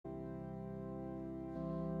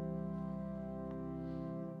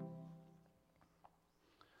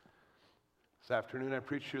This afternoon I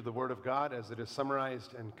preach you the Word of God as it is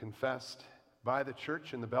summarized and confessed by the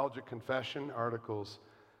Church in the Belgic Confession, Articles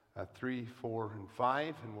 3, 4, and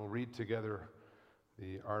 5, and we'll read together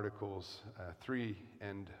the Articles 3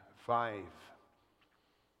 and 5. If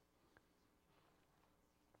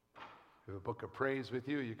you have a book of praise with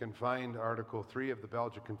you, you can find Article 3 of the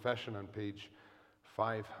Belgic Confession on page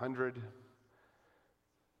 500. The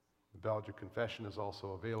Belgic Confession is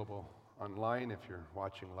also available online if you're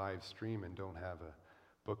watching live stream and don't have a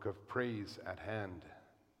book of praise at hand.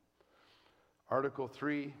 Article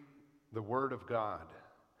 3, the Word of God.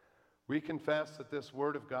 We confess that this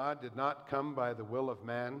Word of God did not come by the will of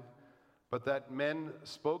man, but that men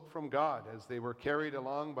spoke from God as they were carried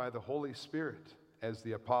along by the Holy Spirit, as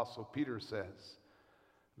the Apostle Peter says.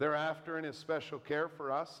 Thereafter, in his special care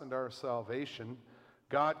for us and our salvation,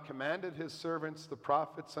 God commanded his servants, the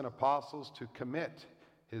prophets and apostles, to commit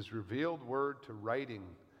his revealed word to writing,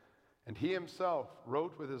 and he himself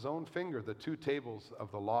wrote with his own finger the 2 tables of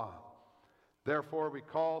the law. Therefore we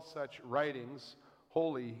call such writings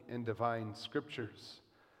holy and divine scriptures.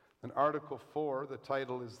 In Article 4, the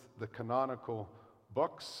title is the canonical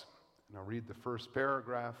books, and I'll read the first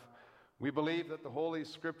paragraph. We believe that the Holy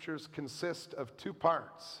Scriptures consist of 2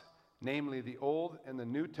 parts, namely the Old and the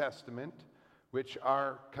New Testament, which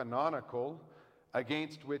are canonical,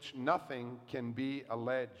 against which nothing can be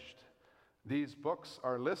alleged. These books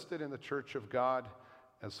are listed in the Church of God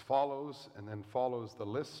as follows, and then follows the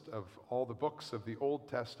list of all the books of the Old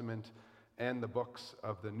Testament and the books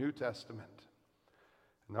of the New Testament.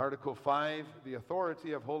 In Article 5, the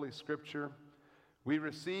authority of Holy Scripture, we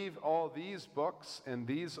receive all these books and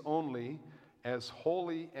these only as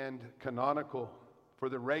holy and canonical for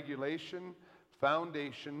the regulation,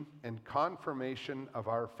 foundation, and confirmation of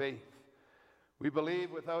our faith. We believe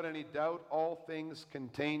without any doubt all things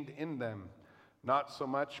contained in them, not so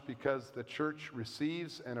much because the Church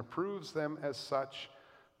receives and approves them as such,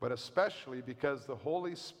 but especially because the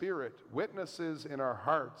Holy Spirit witnesses in our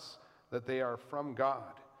hearts that they are from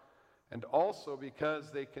God, and also because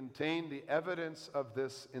they contain the evidence of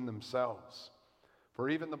this in themselves. For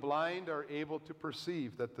even the blind are able to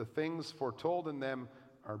perceive that the things foretold in them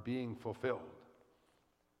are being fulfilled.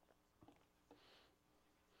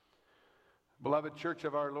 Beloved Church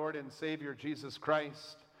of our Lord and Savior Jesus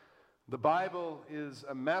Christ, the Bible is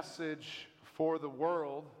a message for the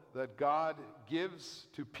world that God gives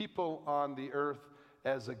to people on the earth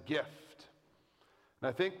as a gift. And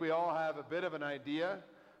I think we all have a bit of an idea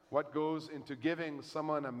what goes into giving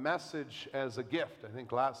someone a message as a gift. I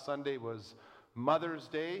think last Sunday was Mother's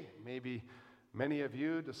Day. Maybe many of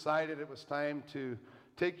you decided it was time to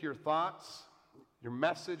take your thoughts, your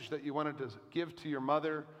message that you wanted to give to your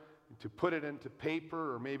mother, to put it into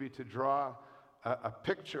paper or maybe to draw a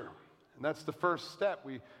picture. And that's the first step.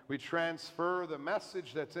 We transfer the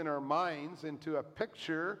message that's in our minds into a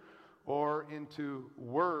picture or into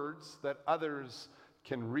words that others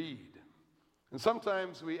can read. And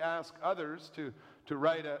sometimes we ask others to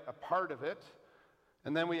write a part of it,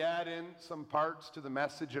 and then we add in some parts to the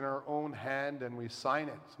message in our own hand and we sign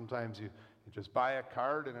it. Sometimes you just buy a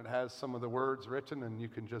card and it has some of the words written and you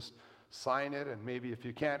can just sign it, and maybe if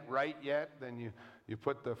you can't write yet, then you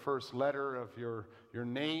put the first letter of your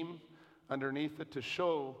name underneath it to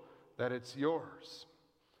show that it's yours,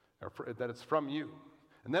 or that it's from you.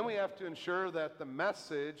 And then we have to ensure that the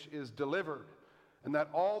message is delivered and that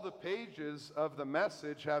all the pages of the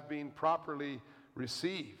message have been properly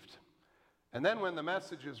received. And then when the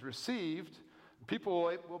message is received,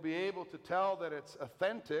 people will be able to tell that it's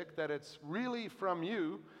authentic, that it's really from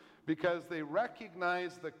you, because they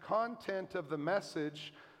recognize the content of the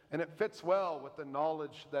message and it fits well with the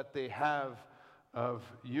knowledge that they have of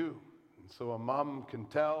you. And so a mom can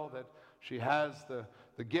tell that she has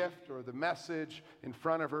the gift or the message in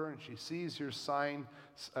front of her, and she sees your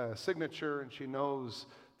signature, and she knows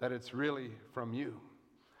that it's really from you.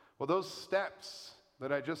 Well, those steps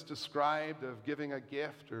that I just described of giving a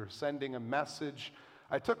gift or sending a message,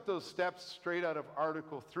 I took those steps straight out of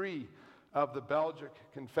Article 3 of the Belgic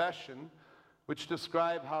Confession, which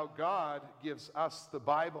describe how God gives us the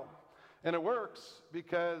Bible. And it works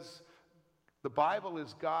because the Bible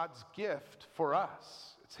is God's gift for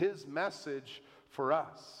us. It's his message for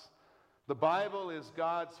us. The Bible is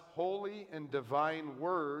God's holy and divine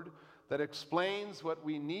word that explains what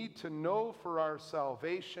we need to know for our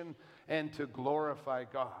salvation and to glorify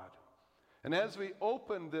God. And as we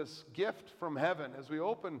open this gift from heaven, as we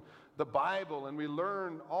open the Bible and we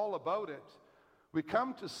learn all about it, we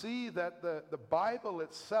come to see that the Bible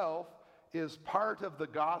itself is part of the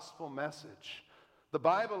gospel message. The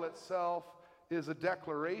Bible itself is a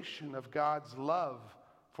declaration of God's love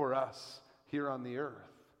for us here on the earth.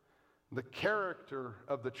 The character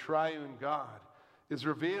of the triune God is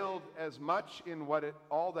revealed as much in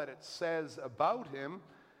all that it says about him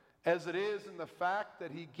as it is in the fact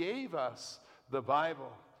that he gave us the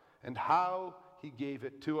Bible and how he gave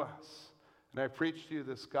it to us. And I preach to you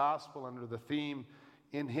this gospel under the theme,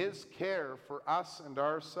 in his care for us and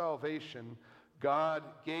our salvation, God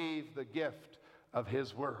gave the gift of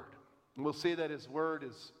his word. And we'll see that his word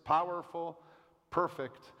is powerful,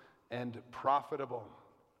 perfect, and profitable.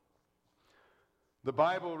 The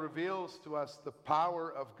Bible reveals to us the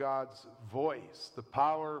power of God's voice, the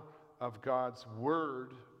power of God's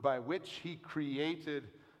word by which he created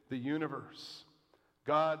the universe.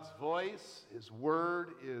 God's voice, his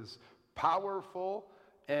word, is powerful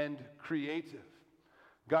and creative.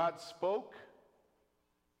 God spoke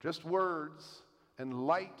just words, and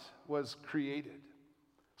light was created.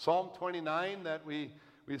 Psalm 29 that we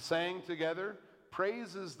sang together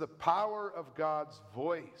praises the power of God's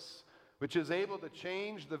voice, which is able to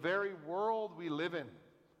change the very world we live in.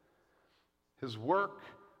 His work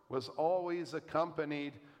was always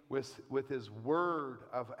accompanied with his word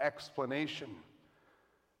of explanation.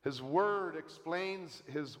 His word explains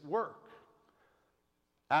his work.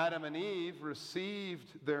 Adam and Eve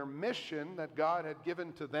received their mission that God had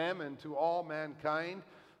given to them and to all mankind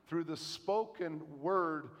through the spoken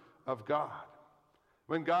word of God.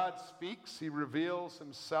 When God speaks, he reveals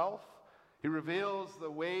himself. He reveals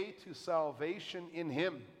the way to salvation in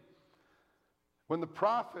him. When the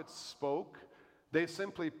prophets spoke, they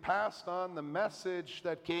simply passed on the message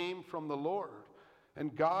that came from the Lord.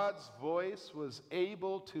 And God's voice was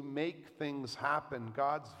able to make things happen.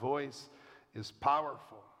 God's voice is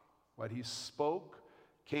powerful. What he spoke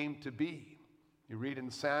came to be. You read in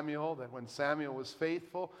Samuel that when Samuel was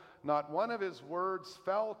faithful, not one of his words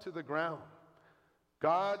fell to the ground.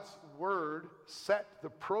 God's word set the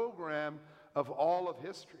program of all of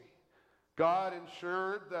history. God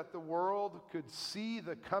ensured that the world could see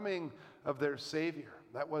the coming of their Savior.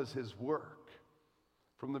 That was his work.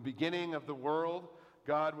 From the beginning of the world,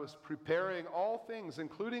 God was preparing all things,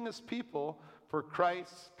 including his people, for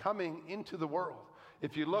Christ's coming into the world.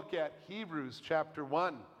 If you look at Hebrews chapter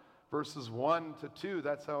 1, verses 1 to 2,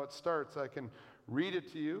 that's how it starts. I can read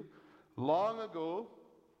it to you. Long ago,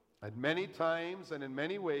 at many times and in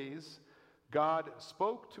many ways, God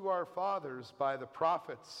spoke to our fathers by the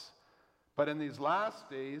prophets. But in these last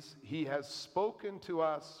days, he has spoken to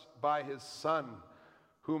us by his Son,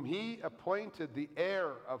 whom he appointed the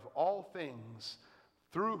heir of all things,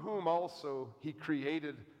 through whom also he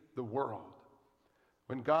created the world.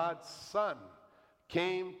 When God's Son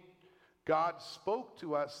came, God spoke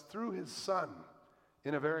to us through his Son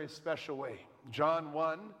in a very special way. John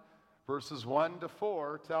 1, verses 1 to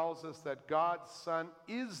 4 tells us that God's Son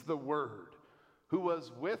is the Word, who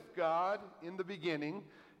was with God in the beginning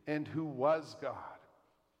and who was God.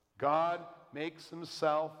 God makes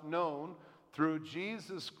himself known through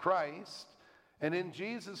Jesus Christ, and in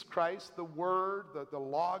Jesus Christ, the Word, the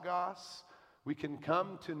Logos, we can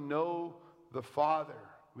come to know the Father.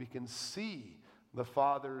 We can see the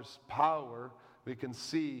Father's power. We can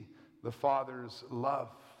see the Father's love.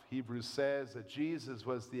 Hebrews says that Jesus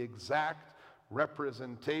was the exact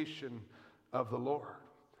representation of the Lord.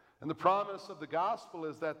 And the promise of the gospel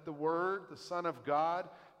is that the Word, the Son of God,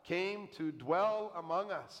 came to dwell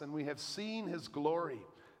among us, and we have seen his glory.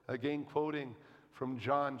 Again, quoting from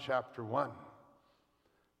John chapter 1.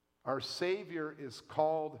 Our Savior is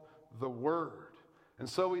called the Word. And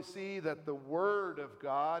so we see that the Word of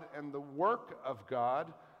God and the work of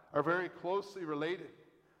God are very closely related.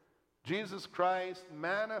 Jesus Christ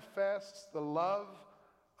manifests the love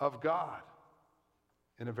of God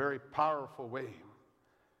in a very powerful way.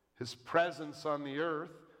 His presence on the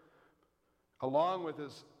earth, along with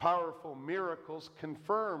his powerful miracles,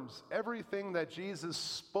 confirms everything that Jesus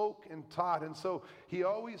spoke and taught. And so he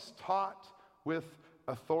always taught with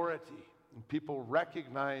authority. And people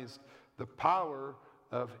recognized the power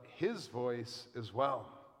of his voice as well.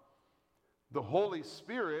 The Holy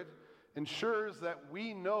Spirit ensures that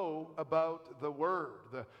we know about the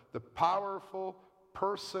Word, the powerful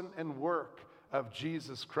person and work of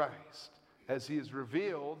Jesus Christ, as he is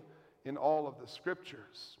revealed in all of the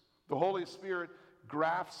Scriptures. The Holy Spirit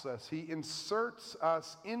grafts us. He inserts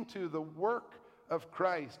us into the work of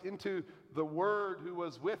Christ, into the Word who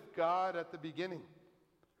was with God at the beginning,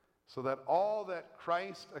 so that all that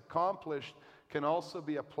Christ accomplished can also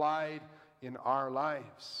be applied in our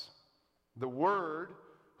lives. The Word,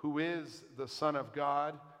 who is the Son of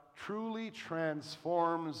God, truly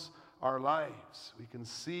transforms our lives. We can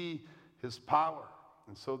see his power.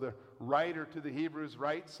 And so the writer to the Hebrews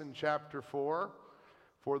writes in chapter 4,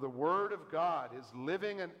 For the word of God is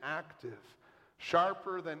living and active,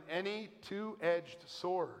 sharper than any two-edged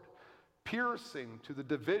sword, piercing to the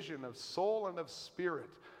division of soul and of spirit,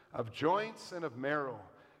 of joints and of marrow,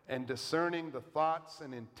 and discerning the thoughts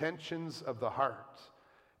and intentions of the heart.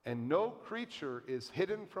 And no creature is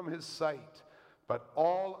hidden from his sight, but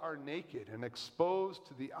all are naked and exposed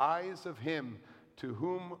to the eyes of him to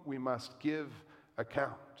whom we must give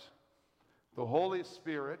account. The Holy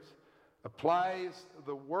Spirit applies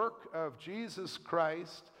the work of Jesus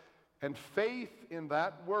Christ and faith in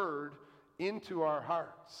that word into our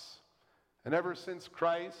hearts. And ever since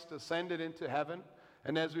Christ ascended into heaven,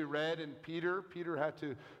 and as we read in Peter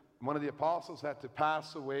one of the apostles had to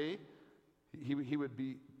pass away. He would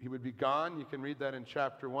be gone. You can read that in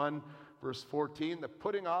chapter 1, verse 14. The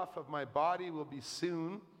putting off of my body will be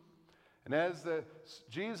soon. And as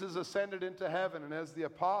Jesus ascended into heaven, and as the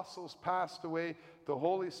apostles passed away, the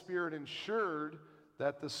Holy Spirit ensured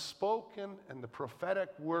that the spoken and the prophetic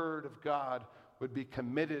word of God would be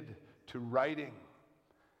committed to writing.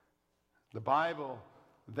 The Bible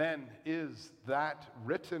then is that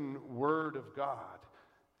written word of God.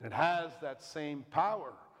 It has that same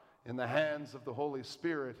power in the hands of the Holy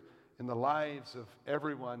Spirit in the lives of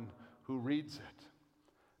everyone who reads it.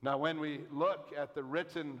 Now, when we look at the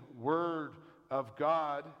written word of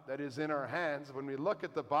God that is in our hands, when we look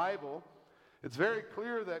at the Bible, it's very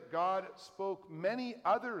clear that God spoke many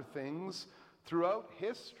other things throughout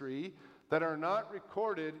history that are not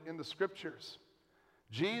recorded in the Scriptures.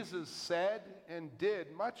 Jesus said and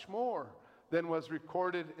did much more than was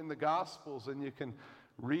recorded in the Gospels, and you can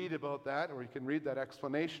read about that, or you can read that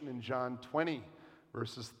explanation in John 20,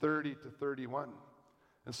 verses 30 to 31.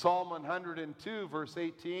 In Psalm 102, verse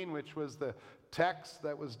 18, which was the text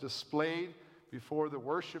that was displayed before the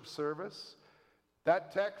worship service,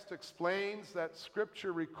 that text explains that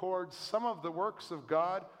Scripture records some of the works of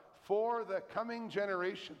God for the coming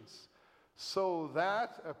generations, so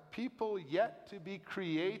that a people yet to be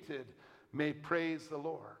created may praise the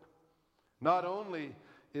Lord. Not only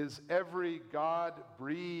is every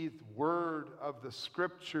God-breathed word of the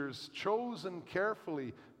Scriptures chosen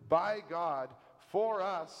carefully by God for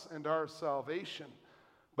us and our salvation,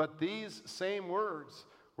 but these same words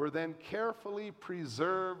were then carefully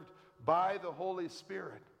preserved by the Holy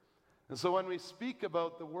Spirit. And so when we speak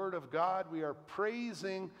about the Word of God, we are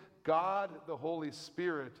praising God, the Holy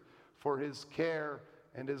Spirit, for His care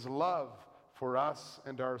and His love for us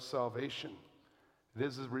and our salvation. It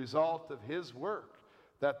is a result of His work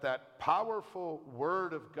that powerful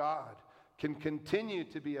Word of God can continue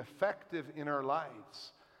to be effective in our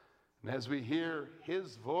lives. And as we hear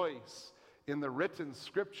His voice in the written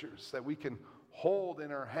Scriptures that we can hold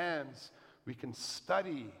in our hands, we can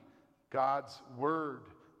study God's Word.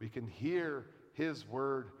 We can hear His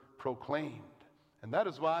Word proclaimed. And that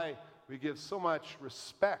is why we give so much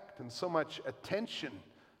respect and so much attention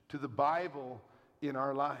to the Bible in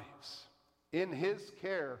our lives. In His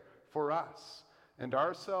care for us and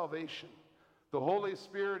our salvation, the Holy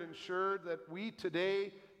Spirit ensured that we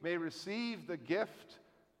today may receive the gift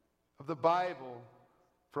of the Bible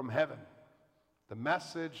from heaven, the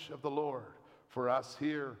message of the Lord for us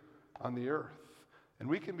here on the earth. And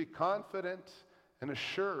we can be confident and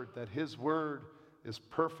assured that His Word is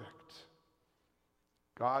perfect.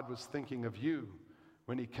 God was thinking of you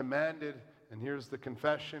when He commanded, and here's the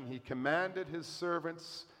confession, He commanded His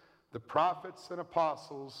servants, the prophets and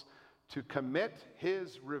apostles, to commit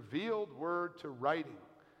His revealed word to writing,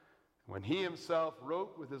 when He Himself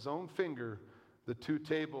wrote with His own finger the 2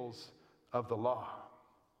 tables of the law.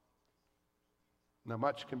 Now,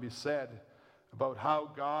 much can be said about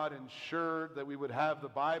how God ensured that we would have the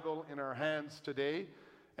Bible in our hands today,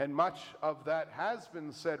 and much of that has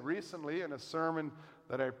been said recently in a sermon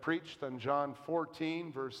that I preached on John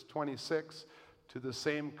 14, verse 26, to the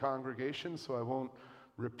same congregation, so I won't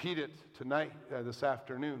repeat it tonight, this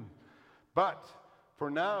afternoon. But for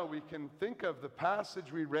now, we can think of the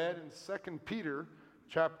passage we read in 2 Peter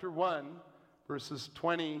chapter 1, verses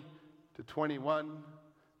 20 to 21,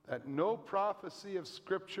 that no prophecy of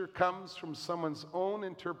Scripture comes from someone's own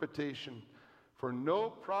interpretation, for no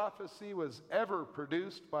prophecy was ever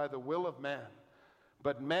produced by the will of man,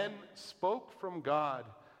 but men spoke from God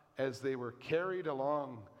as they were carried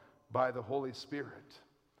along by the Holy Spirit.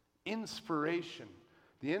 Inspiration,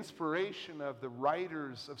 the inspiration of the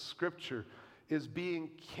writers of Scripture, is being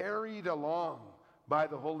carried along by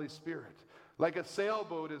the Holy Spirit, like a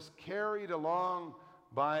sailboat is carried along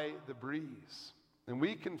by the breeze. And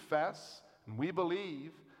we confess and we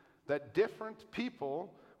believe that different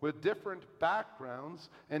people with different backgrounds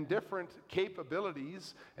and different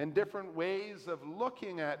capabilities and different ways of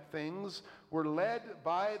looking at things were led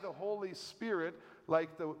by the Holy Spirit,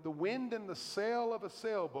 like the wind in the sail of a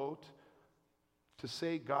sailboat, to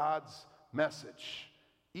say God's message,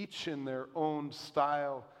 each in their own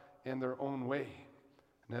style and their own way.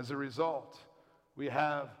 And as a result, we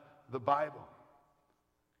have the Bible.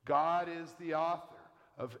 God is the author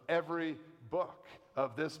of every book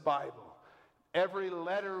of this Bible. Every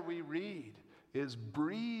letter we read is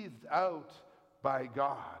breathed out by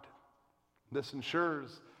God. This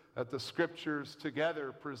ensures that the Scriptures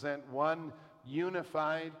together present one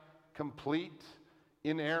unified, complete,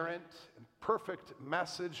 inerrant, and perfect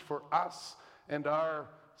message for us and our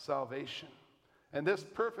salvation. And this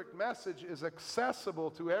perfect message is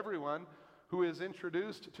accessible to everyone who is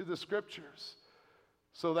introduced to the Scriptures,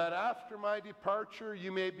 so that after my departure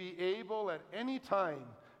you may be able at any time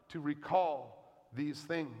to recall these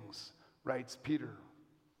things, writes Peter.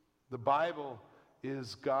 The Bible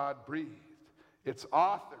is God-breathed. Its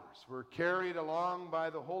authors were carried along by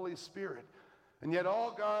the Holy Spirit, and yet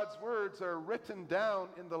all God's words are written down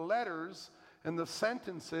in the letters and the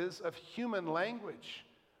sentences of human language.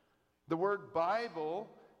 The word Bible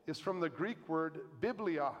is from the Greek word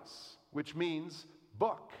biblios, which means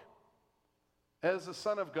book. As the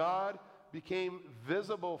Son of God became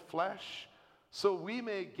visible flesh, so we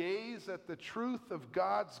may gaze at the truth of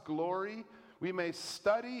God's glory. We may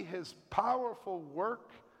study his powerful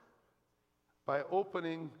work by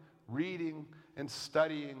opening, reading, and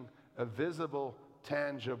studying a visible,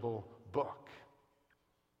 tangible book.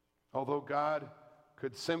 Although God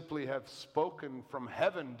could simply have spoken from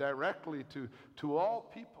heaven directly to all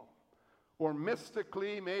people, or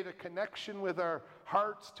mystically made a connection with our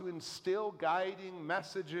hearts to instill guiding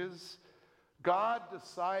messages, God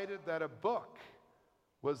decided that a book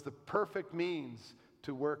was the perfect means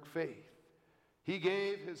to work faith. He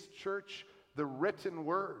gave his church the written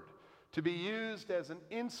word to be used as an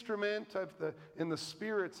instrument in the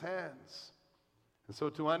Spirit's hands. And so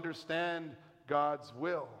to understand God's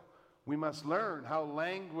will, we must learn how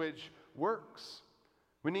language works.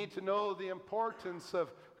 We need to know the importance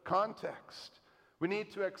of context. We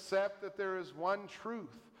need to accept that there is one truth,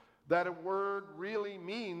 that a word really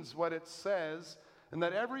means what it says, and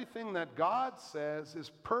that everything that God says is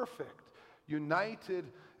perfect, united,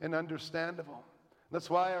 and understandable. That's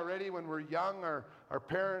why already when we're young, our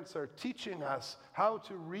parents are teaching us how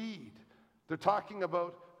to read. They're talking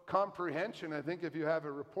about comprehension. I think if you have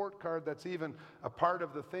a report card, that's even a part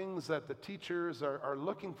of the things that the teachers are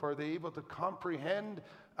looking for. They're able to comprehend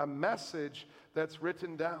a message that's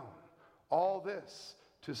written down. All this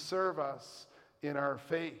to serve us in our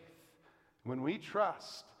faith. When we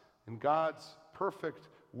trust in God's perfect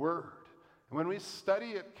word, and when we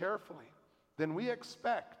study it carefully, then we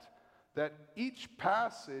expect that each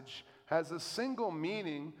passage has a single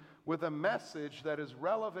meaning with a message that is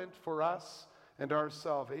relevant for us and our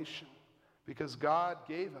salvation, because God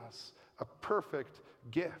gave us a perfect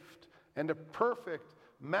gift and a perfect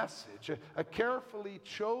message, a carefully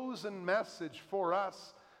chosen message for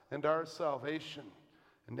us and our salvation.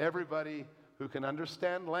 And everybody who can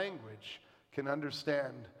understand language can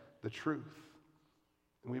understand the truth.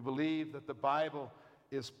 And we believe that the Bible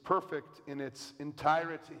is perfect in its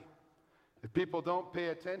entirety. If people don't pay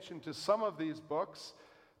attention to some of these books,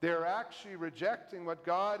 they're actually rejecting what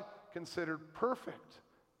God considered perfect.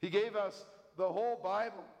 He gave us the whole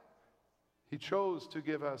Bible. He chose to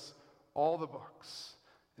give us all the books.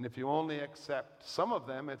 And if you only accept some of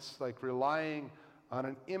them, it's like relying on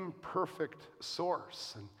an imperfect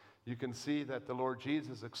source. And you can see that the Lord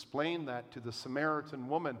Jesus explained that to the Samaritan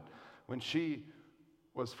woman when she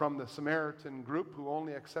was from the Samaritan group who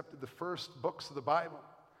only accepted the first books of the Bible.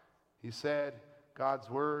 He said, God's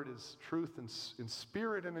word is truth in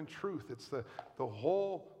spirit and in truth. It's the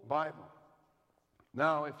whole Bible.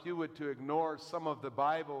 Now, if you were to ignore some of the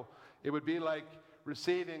Bible, it would be like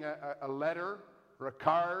receiving a letter or a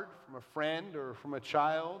card from a friend or from a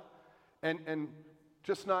child and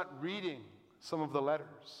just not reading some of the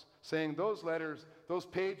letters, saying those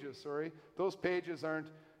pages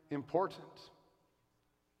aren't important.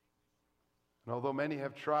 And although many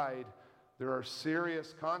have tried, there are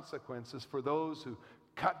serious consequences for those who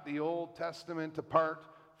cut the Old Testament apart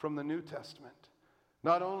from the New Testament.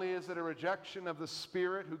 Not only is it a rejection of the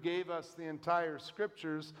Spirit who gave us the entire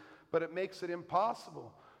Scriptures, but it makes it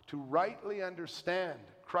impossible to rightly understand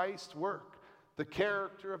Christ's work, the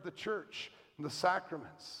character of the church, and the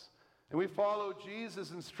sacraments. And we follow Jesus'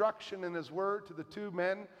 instruction in his word to the two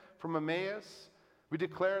men from Emmaus. We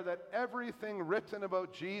declare that everything written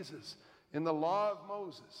about Jesus in the law of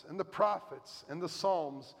Moses and the prophets and the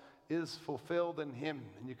Psalms is fulfilled in him.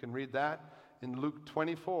 And you can read that in Luke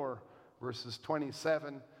 24, verses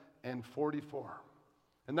 27 and 44.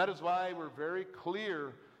 And that is why we're very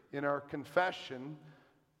clear in our confession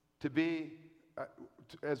to be,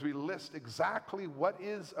 as we list exactly what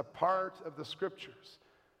is a part of the Scriptures.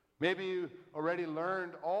 Maybe you already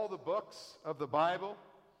learned all the books of the Bible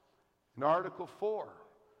in Article 4,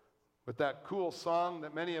 with that cool song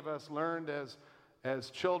that many of us learned as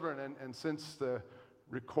children, and since the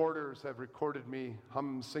recorders have recorded me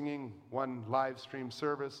singing one live stream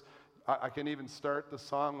service, I can even start the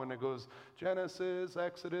song when it goes, Genesis,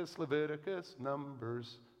 Exodus, Leviticus,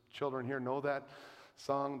 Numbers. Children here know that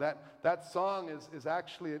song. That song is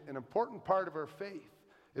actually an important part of our faith.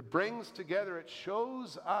 It brings together, it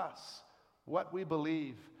shows us what we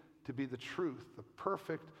believe to be the truth, the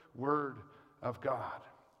perfect Word of God.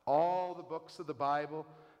 All the books of the Bible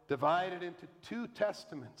divided into 2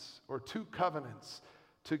 testaments or 2 covenants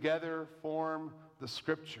together form the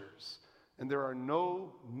Scriptures. And there are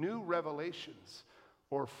no new revelations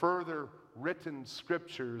or further written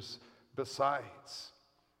Scriptures besides.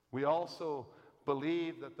 We also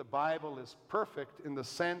believe that the Bible is perfect in the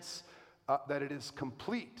sense that it is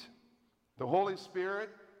complete. The Holy Spirit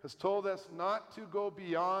has told us not to go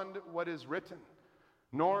beyond what is written,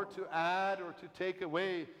 nor to add or to take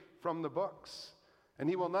away from the books. And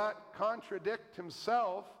he will not contradict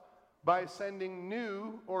himself by sending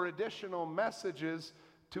new or additional messages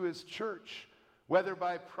to his church, whether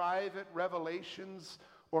by private revelations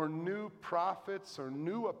or new prophets or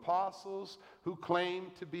new apostles who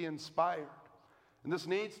claim to be inspired. And this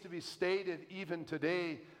needs to be stated even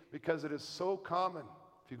today because it is so common.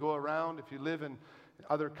 If you go around, if you live in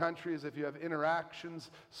other countries, if you have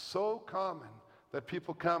interactions, so common that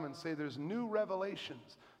people come and say there's new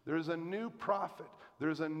revelations, there's a new prophet,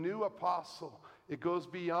 there's a new apostle. It goes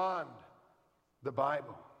beyond the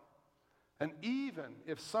Bible. And even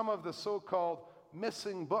if some of the so-called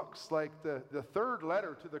missing books, like the 3rd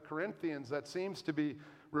letter to the Corinthians that seems to be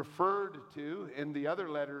referred to in the other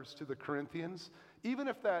letters to the Corinthians, even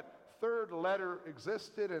if that 3rd letter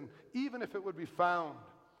existed and even if it would be found,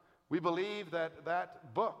 we believe that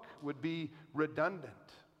that book would be redundant,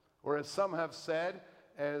 or as some have said,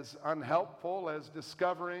 as unhelpful as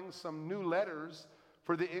discovering some new letters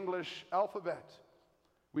for the English alphabet.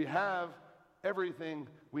 We have everything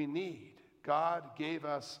we need. God gave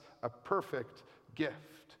us a perfect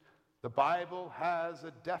gift. The Bible has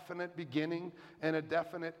a definite beginning and a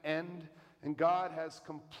definite end, and God has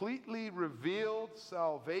completely revealed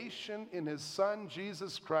salvation in his Son,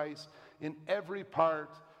 Jesus Christ, in every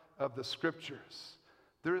part of the Scriptures.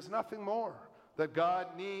 There is nothing more that God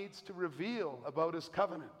needs to reveal about his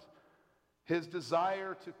covenant, his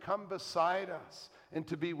desire to come beside us and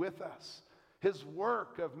to be with us, his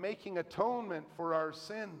work of making atonement for our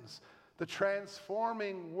sins, the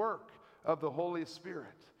transforming work of the Holy Spirit.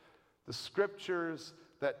 The Scriptures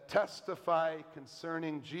that testify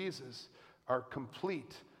concerning Jesus are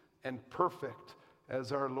complete and perfect,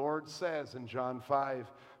 as our Lord says in John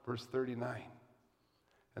 5, verse 39.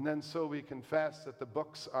 And then so we confess that the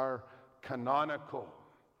books are canonical.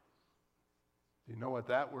 Do you know what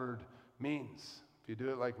that word means? If you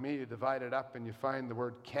do it like me, you divide it up and you find the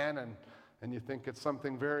word canon, and you think it's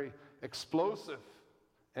something very explosive.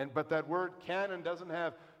 But that word canon doesn't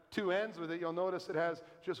have 2 ends with it. You'll notice it has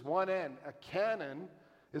just one end. A cannon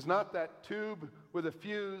is not that tube with a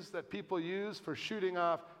fuse that people use for shooting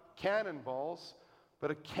off cannonballs,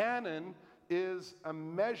 but a cannon is a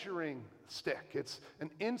measuring stick. It's an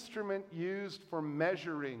instrument used for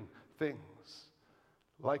measuring things.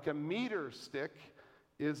 Like a meter stick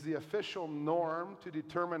is the official norm to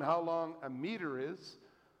determine how long a meter is,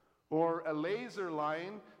 or a laser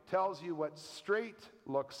line tells you what straight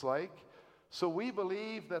looks like. So we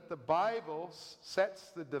believe that the Bible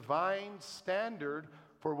sets the divine standard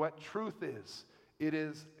for what truth is. It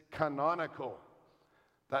is canonical.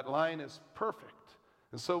 That line is perfect.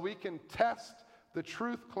 And so we can test the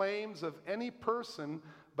truth claims of any person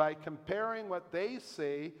by comparing what they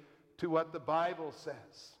say to what the Bible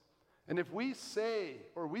says. And if we say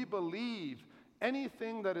or we believe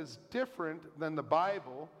anything that is different than the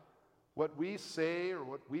Bible, what we say or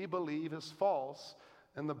what we believe is false,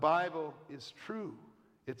 and the Bible is true.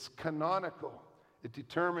 It's canonical. It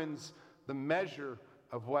determines the measure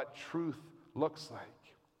of what truth looks like.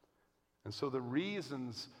 And so the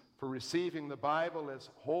reasons for receiving the Bible as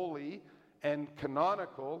holy and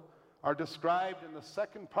canonical are described in the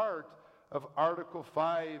second part of Article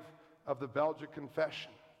 5 of the Belgic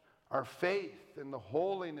Confession. Our faith in the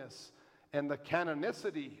holiness and the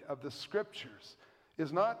canonicity of the Scriptures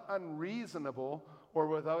is not unreasonable or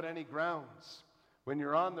without any grounds. When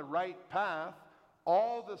you're on the right path,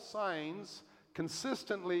 all the signs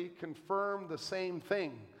consistently confirm the same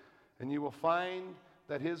thing, and you will find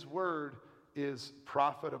that his word is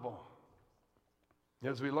profitable.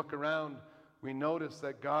 As we look around, we notice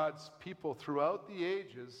that God's people throughout the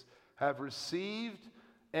ages have received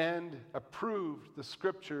and approved the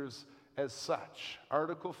scriptures as such.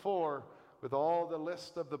 Article 4, with all the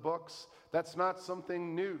list of the books, that's not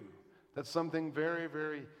something new. That's something very,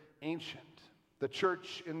 very ancient. The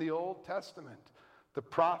church in the Old Testament, the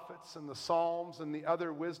prophets and the Psalms and the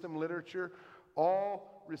other wisdom literature,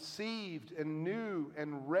 all received and knew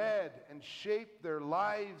and read and shaped their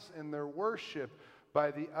lives and their worship by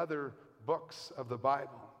the other books of the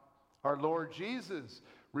Bible. Our Lord Jesus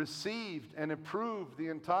received and approved the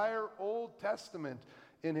entire Old Testament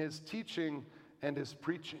in his teaching and his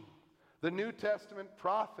preaching. The New Testament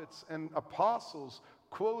prophets and apostles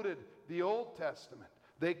quoted the Old Testament.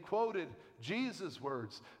 They quoted Jesus'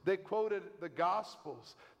 words. They quoted the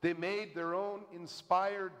Gospels. They made their own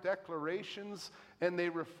inspired declarations, and they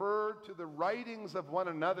referred to the writings of one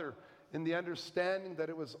another in the understanding that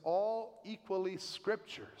it was all equally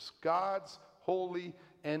scriptures, God's holy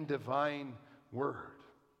and divine word.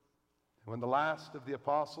 And when the last of the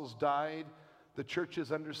apostles died, the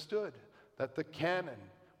churches understood that the canon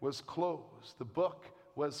was closed, the book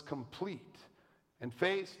was complete. And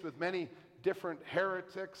faced with many different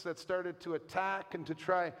heretics that started to attack and to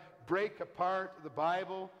try break apart the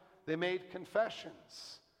Bible, they made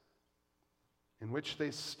confessions in which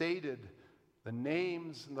they stated the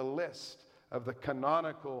names and the list of the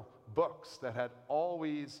canonical books that had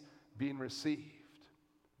always been received.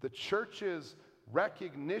 The church's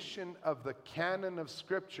recognition of the canon of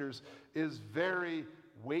scriptures is very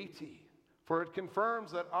weighty, for it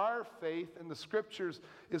confirms that our faith in the scriptures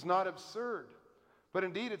is not absurd, but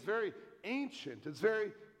indeed it's very ancient, it's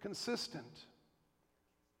very consistent.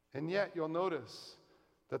 And yet you'll notice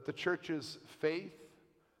that the church's faith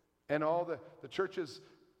and all the church's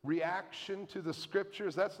reaction to the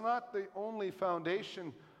scriptures, that's not the only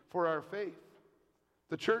foundation for our faith.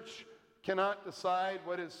 The church cannot decide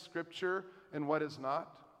what is scripture and what is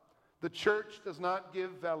not. The church does not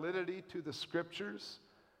give validity to the scriptures.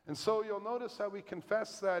 And so you'll notice how we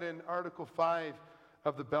confess that in Article 5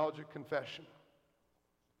 of the Belgic Confession.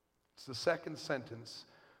 It's the second sentence.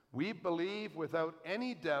 We believe without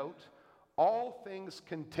any doubt all things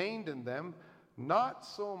contained in them, not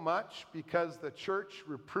so much because the church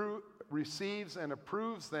receives and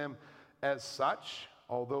approves them as such,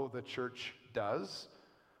 although the church does,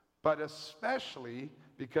 but especially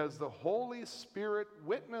because the Holy Spirit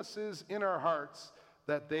witnesses in our hearts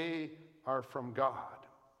that they are from God.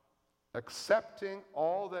 Accepting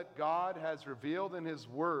all that God has revealed in his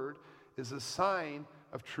word is a sign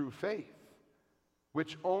of true faith,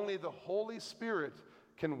 which only the Holy Spirit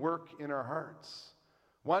can work in our hearts.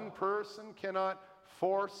 One person cannot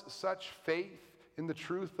force such faith in the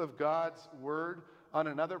truth of God's word on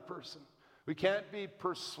another person. We can't be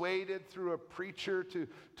persuaded through a preacher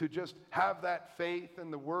to just have that faith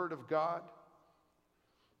in the word of God.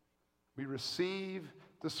 We receive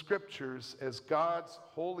the scriptures as God's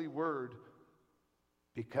holy word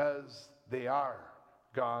because they are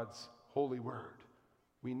God's holy word.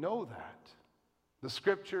 We know that. The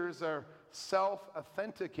scriptures are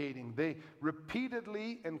self-authenticating. They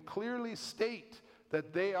repeatedly and clearly state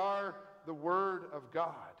that they are the word of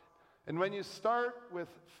God. And when you start with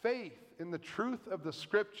faith in the truth of the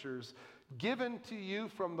scriptures given to you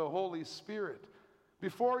from the Holy Spirit,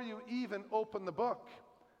 before you even open the book,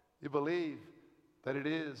 you believe that it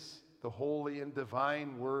is the holy and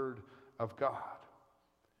divine word of God.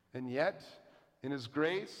 And yet, in his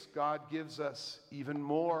grace, God gives us even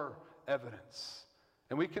more evidence.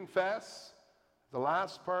 And we confess, the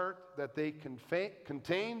last part, that they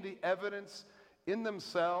contain the evidence in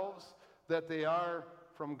themselves that they are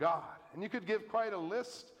from God. And you could give quite a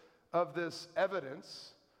list of this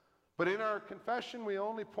evidence, but in our confession we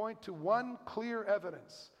only point to one clear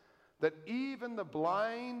evidence, that even the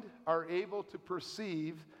blind are able to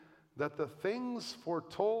perceive that the things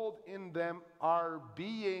foretold in them are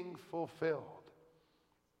being fulfilled.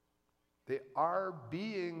 They are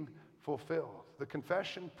being fulfilled. The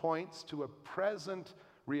confession points to a present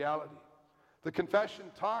reality. The confession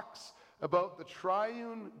talks about the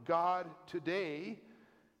triune God today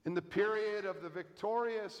in the period of the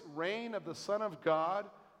victorious reign of the Son of God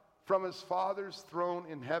from his Father's throne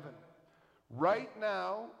in heaven. Right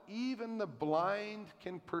now, even the blind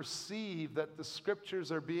can perceive that the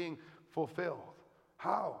scriptures are being fulfilled.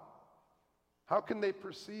 How? How can they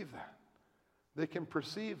perceive that? They can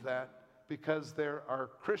perceive that because there are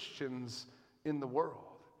Christians in the world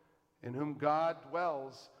in whom God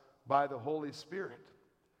dwells by the Holy Spirit.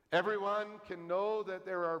 Everyone can know that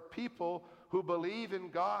there are people who believe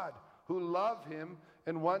in God, who love Him,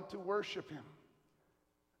 and want to worship Him.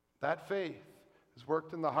 That faith is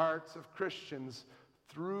worked in the hearts of Christians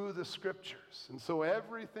through the Scriptures. And so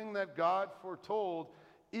everything that God foretold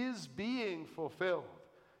is being fulfilled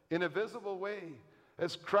in a visible way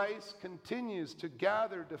as Christ continues to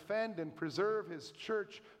gather, defend, and preserve His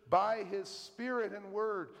church by His Spirit and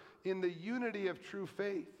Word in the unity of true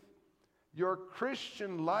faith. Your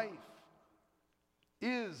Christian life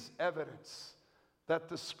is evidence that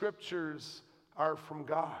the Scriptures are from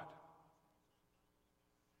God.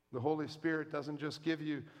 The Holy Spirit doesn't just give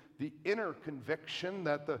you the inner conviction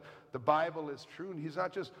that the Bible is true. And He's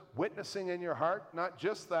not just witnessing in your heart, not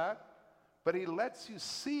just that, but He lets you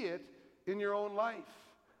see it in your own life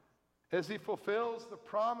as He fulfills the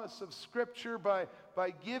promise of Scripture by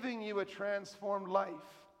giving you a transformed life.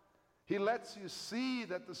 He lets you see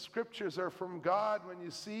that the Scriptures are from God when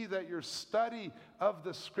you see that your study of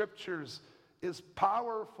the Scriptures is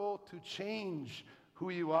powerful to change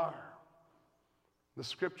who you are. The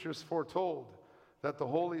Scriptures foretold that the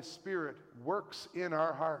Holy Spirit works in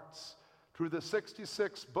our hearts through the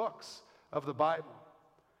 66 books of the Bible.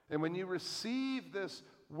 And when you receive this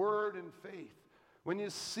word in faith, when you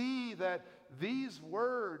see that these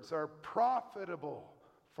words are profitable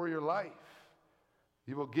for your life,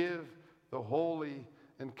 you will give the holy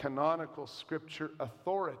and canonical Scripture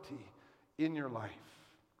authority in your life.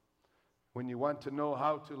 When you want to know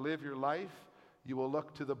how to live your life, you will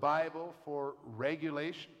look to the Bible for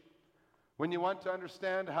regulation. When you want to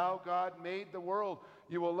understand how God made the world,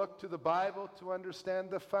 you will look to the Bible to understand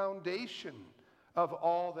the foundation of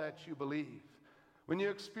all that you believe. When you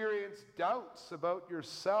experience doubts about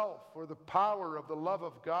yourself or the power of the love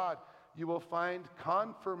of God, you will find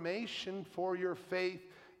confirmation for your faith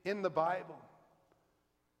in the Bible.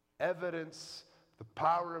 Evidence the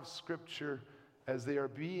power of Scripture as they are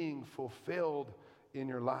being fulfilled in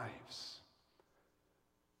your lives.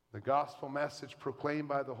 The gospel message proclaimed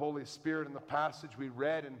by the Holy Spirit in the passage we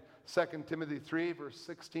read in 2 Timothy 3, verse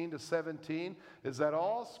 16 to 17, is that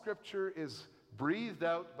all Scripture is breathed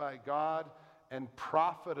out by God and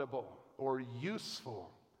profitable or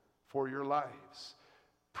useful for your lives.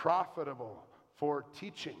 Profitable for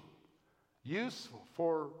teaching, useful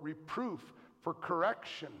for reproof, for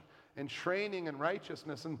correction, and training in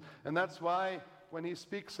righteousness. And that's why when he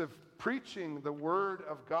speaks of preaching the Word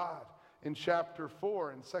of God, in chapter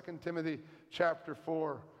 4, in 2 Timothy chapter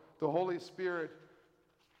 4, the Holy Spirit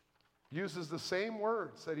uses the same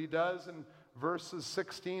words that he does in verses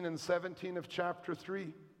 16 and 17 of chapter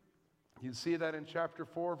 3. You see that in chapter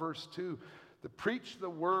 4, verse 2. To preach the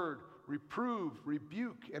word, reprove,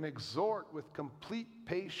 rebuke, and exhort with complete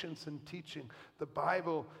patience and teaching. The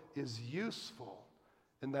Bible is useful,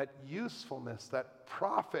 and that usefulness, that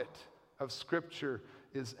profit of Scripture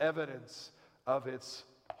is evidence of its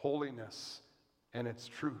holiness and its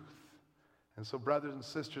truth. And so, brothers and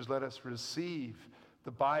sisters, let us receive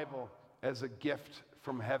the Bible as a gift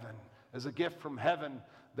from heaven, as a gift from heaven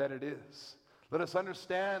that it is. Let us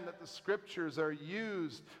understand that the Scriptures are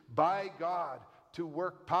used by God to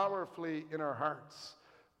work powerfully in our hearts.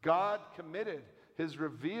 God committed His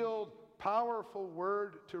revealed, powerful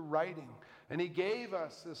Word to writing, and He gave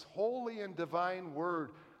us this holy and divine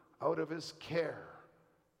Word out of His care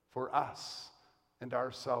for us and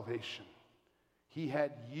our salvation. He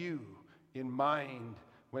had you in mind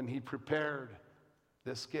when He prepared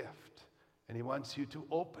this gift, and He wants you to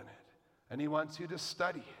open it, and He wants you to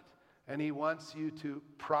study it, and He wants you to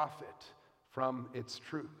profit from its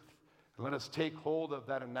truth. And let us take hold of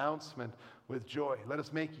that announcement with joy. Let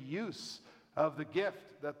us make use of the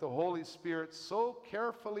gift that the Holy Spirit so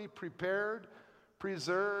carefully prepared,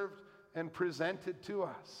 preserved, and presented to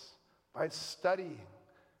us by studying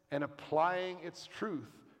and applying its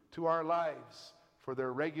truth to our lives for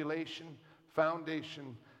their regulation,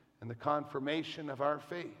 foundation, and the confirmation of our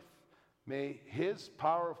faith. May His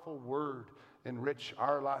powerful word enrich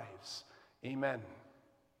our lives. Amen.